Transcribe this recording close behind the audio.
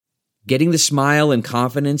Getting the smile and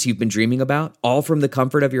confidence you've been dreaming about, all from the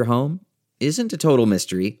comfort of your home, isn't a total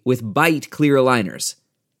mystery with Bite clear aligners.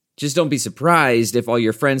 Just don't be surprised if all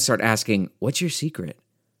your friends start asking, "What's your secret?"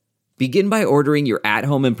 Begin by ordering your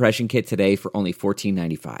at-home impression kit today for only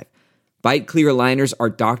 $14.95. Bite clear aligners are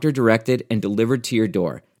doctor-directed and delivered to your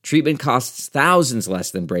door. Treatment costs thousands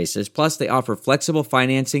less than braces, plus they offer flexible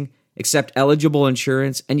financing, accept eligible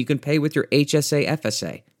insurance, and you can pay with your HSA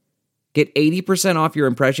FSA. Get 80% off your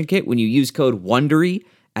impression kit when you use code WONDERY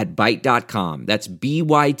at Byte.com. That's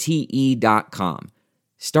BYTE.com.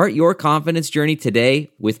 Start your confidence journey today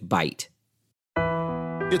with Byte.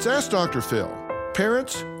 It's Ask Dr. Phil.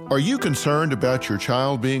 Parents, are you concerned about your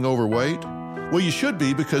child being overweight? Well, you should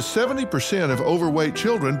be, because 70% of overweight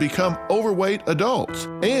children become overweight adults.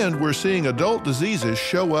 And we're seeing adult diseases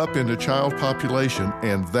show up in the child population,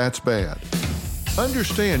 and that's bad.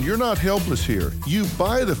 Understand, you're not helpless here. You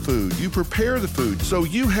buy the food, you prepare the food, so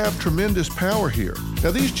you have tremendous power here.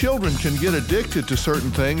 Now, these children can get addicted to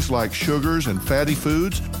certain things like sugars and fatty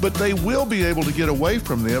foods, but they will be able to get away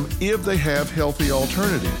from them if they have healthy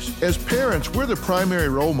alternatives. As parents, we're the primary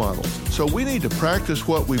role models, so we need to practice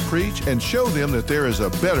what we preach and show them that there is a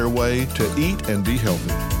better way to eat and be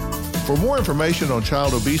healthy. For more information on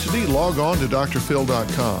child obesity, log on to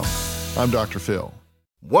drphil.com. I'm Dr. Phil.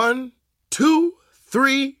 1, 2,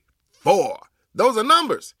 3, 4. Those are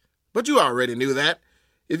numbers, but you already knew that.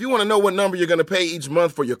 If you want to know what number you're going to pay each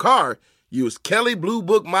month for your car, use Kelley Blue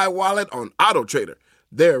Book My Wallet on AutoTrader.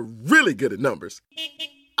 They're really good at numbers.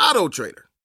 AutoTrader.